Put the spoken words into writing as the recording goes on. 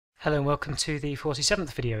Hello and welcome to the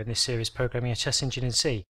 47th video in this series, Programming a Chess Engine in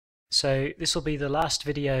C. So this will be the last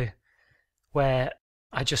video where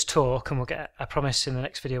I just talk, and I promise in the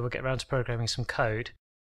next video we'll get around to programming some code.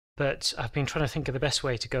 But I've been trying to think of the best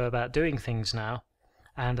way to go about doing things now,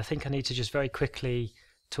 and I think I need to just very quickly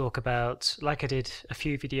talk about, like I did a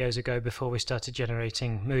few videos ago before we started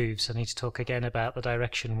generating moves, I need to talk again about the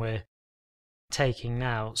direction we're taking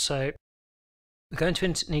now. So we're going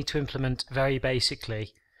to need to implement very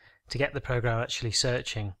basically, to get the program actually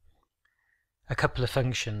searching, a couple of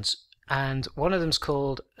functions, and one of them is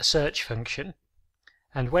called a search function.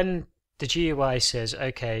 And when the GUI says,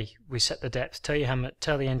 okay, we set the depth,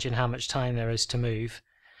 tell the engine how much time there is to move,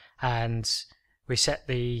 and we set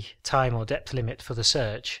the time or depth limit for the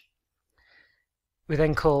search, we'll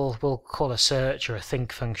call a search or a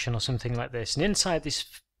think function or something like this. And inside this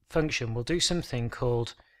function we'll do something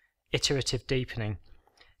called iterative deepening,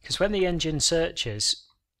 because when the engine searches,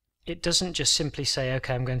 it doesn't just simply say,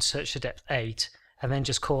 okay, I'm going to search to depth 8, and then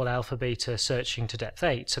just call alpha beta searching to depth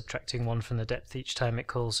 8, subtracting 1 from the depth each time it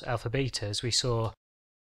calls alpha beta, as we saw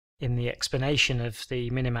in the explanation of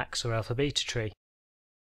the minimax or alpha beta tree.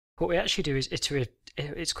 What we actually do is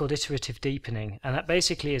it's called iterative deepening, and that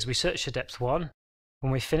basically is we search to depth 1.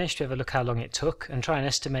 When we've finished, we have a look how long it took and try and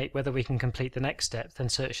estimate whether we can complete the next depth, then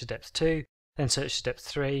search to depth 2, then search to depth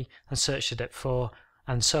 3, and search to depth 4,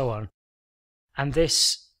 and so on. And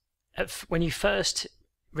this, when you first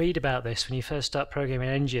read about this, when you first start programming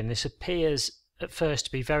an engine, this appears at first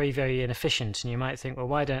to be very, very inefficient, and you might think, well,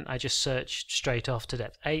 why don't I just search straight off to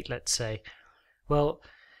depth 8, let's say? Well,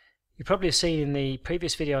 you probably have seen in the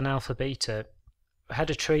previous video on alpha beta, I had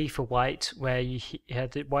a tree for white where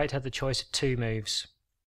white had the choice of 2 moves,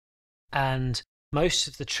 and most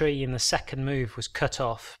of the tree in the second move was cut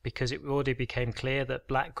off because it already became clear that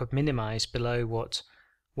black could minimize below what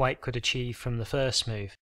white could achieve from the first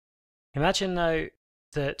move. Imagine though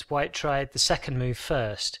that white tried the second move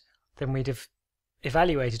first, then we'd have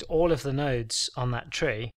evaluated all of the nodes on that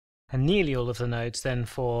tree, and nearly all of the nodes then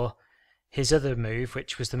for his other move,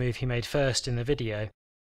 which was the move he made first in the video,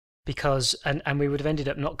 and we would have ended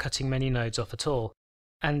up not cutting many nodes off at all.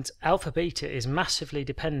 And alpha beta is massively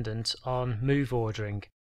dependent on move ordering.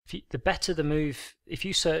 The better the move, if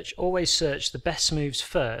you always search the best moves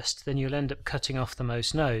first, then you'll end up cutting off the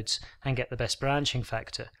most nodes and get the best branching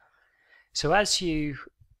factor. So as you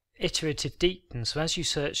iterative deepen, so as you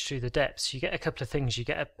search through the depths, you get a couple of things. You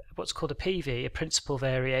get what's called a PV, a principal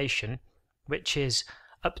variation, which is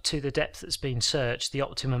up to the depth that's been searched, the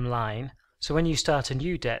optimum line. So when you start a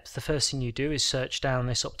new depth, the first thing you do is search down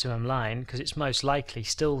this optimum line, because it's most likely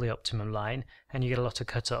still the optimum line, and you get a lot of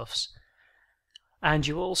cutoffs. And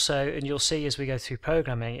you also, and you'll see as we go through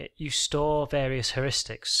programming, you store various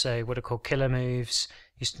heuristics, so what are called killer moves.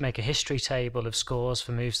 You make a history table of scores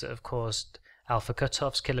for moves that have caused alpha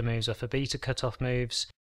cutoffs, killer moves or for beta cutoff moves.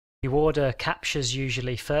 You order captures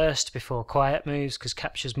usually first before quiet moves, because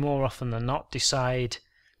captures more often than not decide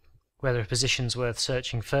whether a position's worth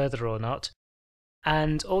searching further or not.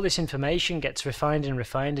 And all this information gets refined and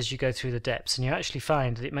refined as you go through the depths, and you actually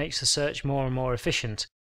find that it makes the search more and more efficient.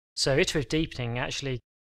 So iterative deepening actually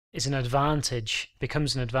is an advantage,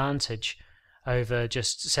 becomes an advantage over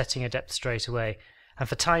just setting a depth straight away. And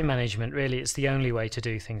for time management, really, it's the only way to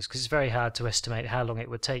do things, because it's very hard to estimate how long it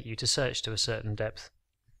would take you to search to a certain depth.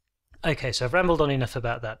 Okay, so I've rambled on enough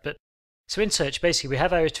about that. So in search, basically, we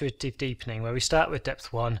have our iterative deepening, where we start with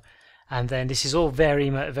depth 1, and then this is all very,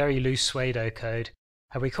 very loose pseudo code.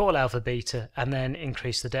 And we call alpha beta, and then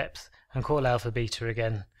increase the depth, and call alpha beta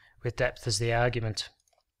again, with depth as the argument.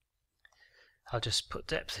 I'll just put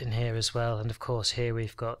depth in here as well, and of course here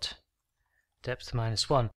we've got depth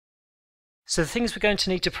 -1. So the things we're going to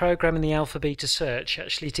need to program in the alpha beta search,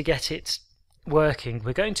 actually to get it working,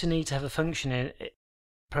 we're going to need to have a function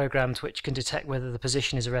programmed which can detect whether the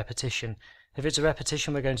position is a repetition. If it's a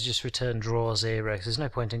repetition, we're going to just return draw 0, because there's no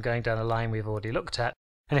point in going down a line we've already looked at.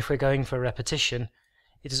 And if we're going for a repetition,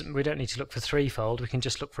 we don't need to look for threefold, we can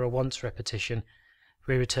just look for a once repetition.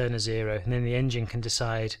 We return a 0, and then the engine can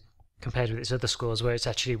decide, compared with its other scores, where it's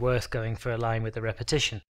actually worth going for a line with a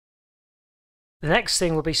repetition. The next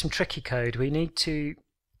thing will be some tricky code. We need to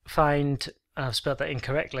find, I've spelled that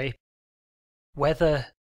incorrectly, whether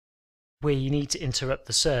we need to interrupt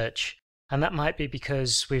the search. And that might be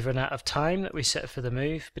because we've run out of time that we set for the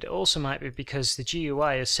move, but it also might be because the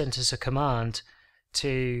GUI has sent us a command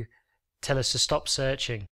to tell us to stop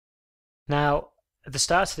searching. Now, at the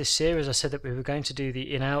start of this series, I said that we were going to do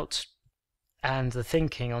the in-out and the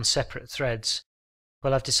thinking on separate threads.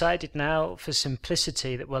 Well, I've decided now, for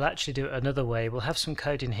simplicity, that we'll actually do it another way. We'll have some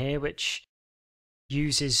code in here which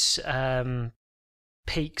uses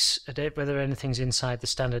peeks at it, whether anything's inside the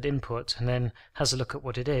standard input, and then has a look at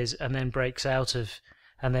what it is, and then breaks out of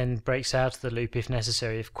the loop if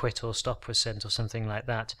necessary, if quit or stop was sent or something like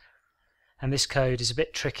that. And this code is a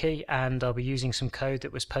bit tricky, and I'll be using some code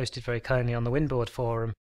that was posted very kindly on the Winboard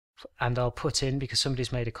forum, and I'll put in, because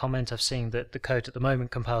somebody's made a comment, I've seen that the code at the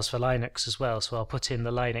moment compiles for Linux as well, so I'll put in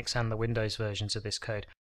the Linux and the Windows versions of this code.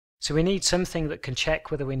 So we need something that can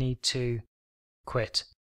check whether we need to quit.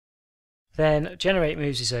 Then generate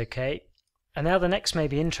moves is okay. And now the next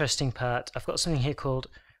maybe interesting part, I've got something here called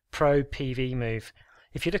probe PV move.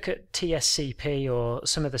 If you look at TSCP or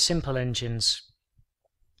some of the simple engines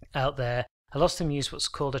out there, a lot of them use what's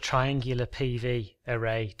called a triangular PV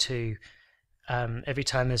array to, every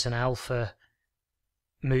time there's an alpha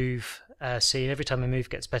move seen, every time a move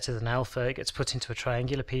gets better than alpha, it gets put into a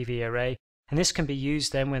triangular PV array. And this can be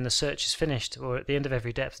used then when the search is finished, or at the end of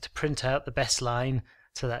every depth, to print out the best line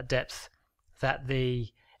to that depth that the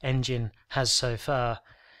engine has so far.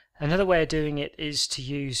 Another way of doing it is to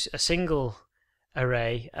use a single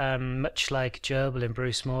array, much like Gerbil in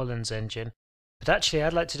Bruce Moreland's engine. But actually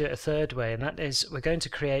I'd like to do it a third way, and that is we're going to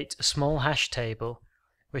create a small hash table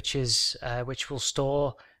which will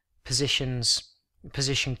store position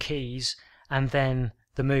keys and then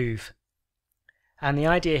the move. And the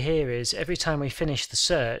idea here is every time we finish the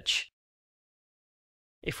search,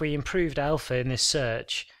 if we improved alpha in this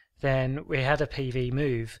search, then we had a PV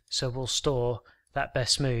move, so we'll store that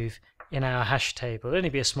best move in our hash table. It'll only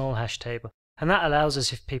be a small hash table. And that allows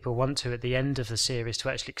us, if people want to, at the end of the series,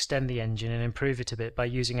 to actually extend the engine and improve it a bit by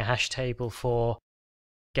using a hash table for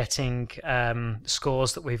getting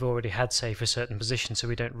scores that we've already had, say, for a certain position, so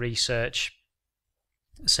we don't research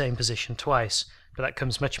the same position twice. But that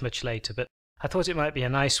comes much, much later. But I thought it might be a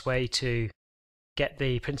nice way to get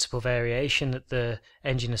the principal variation that the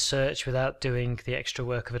engine has searched without doing the extra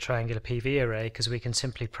work of a triangular PV array, because we can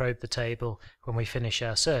simply probe the table when we finish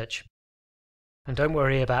our search. And don't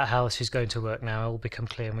worry about how this is going to work now, it will become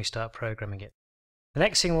clear when we start programming it. The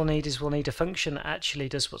next thing we'll need a function that actually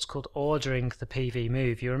does what's called ordering the PV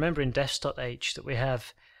move. You remember in defs.h that we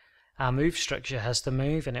have our move structure has the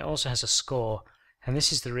move and it also has a score. And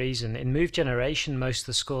this is the reason. In move generation, most of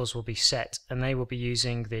the scores will be set, and they will be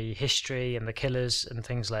using the history and the killers and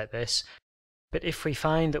things like this. But if we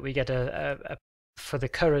find that we get for the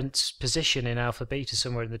current position in alpha beta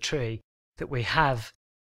somewhere in the tree, that we have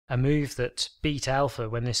a move that beat alpha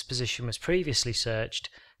when this position was previously searched,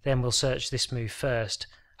 then we'll search this move first,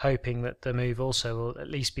 hoping that the move also will at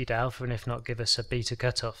least beat alpha, and if not, give us a beta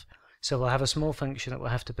cutoff. So we'll have a small function that we'll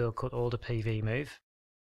have to build called order PV move.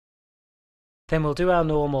 Then we'll do our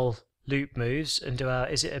normal loop moves and do our,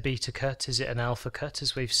 is it a beta cut, is it an alpha cut,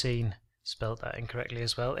 as we've seen, spelled that incorrectly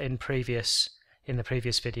as well, in the previous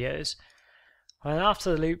videos. And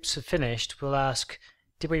after the loops have finished, we'll ask,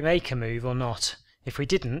 did we make a move or not? If we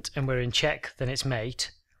didn't and we're in check, then it's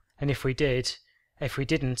mate, and if we didn't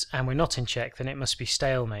and we're not in check, then it must be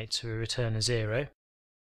stalemate, so we return a 0.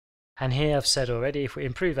 And here I've said already, if we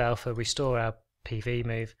improve alpha, we store our PV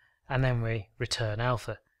move, and then we return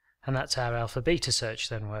alpha. And that's our alpha beta search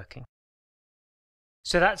then working.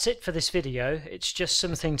 So that's it for this video. It's just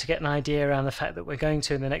something to get an idea around the fact that we're going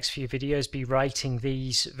to, in the next few videos, be writing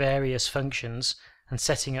these various functions and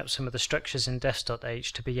setting up some of the structures in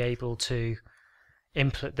defs.h to be able to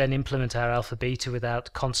then implement our alpha beta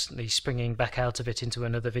without constantly springing back out of it into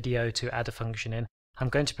another video to add a function in. I'm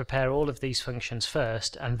going to prepare all of these functions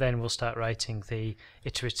first, and then we'll start writing the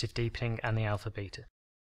iterative deepening and the alpha beta.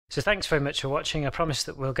 So thanks very much for watching. I promise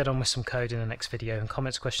that we'll get on with some code in the next video, and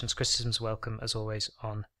comments, questions, criticisms welcome as always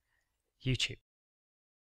on YouTube.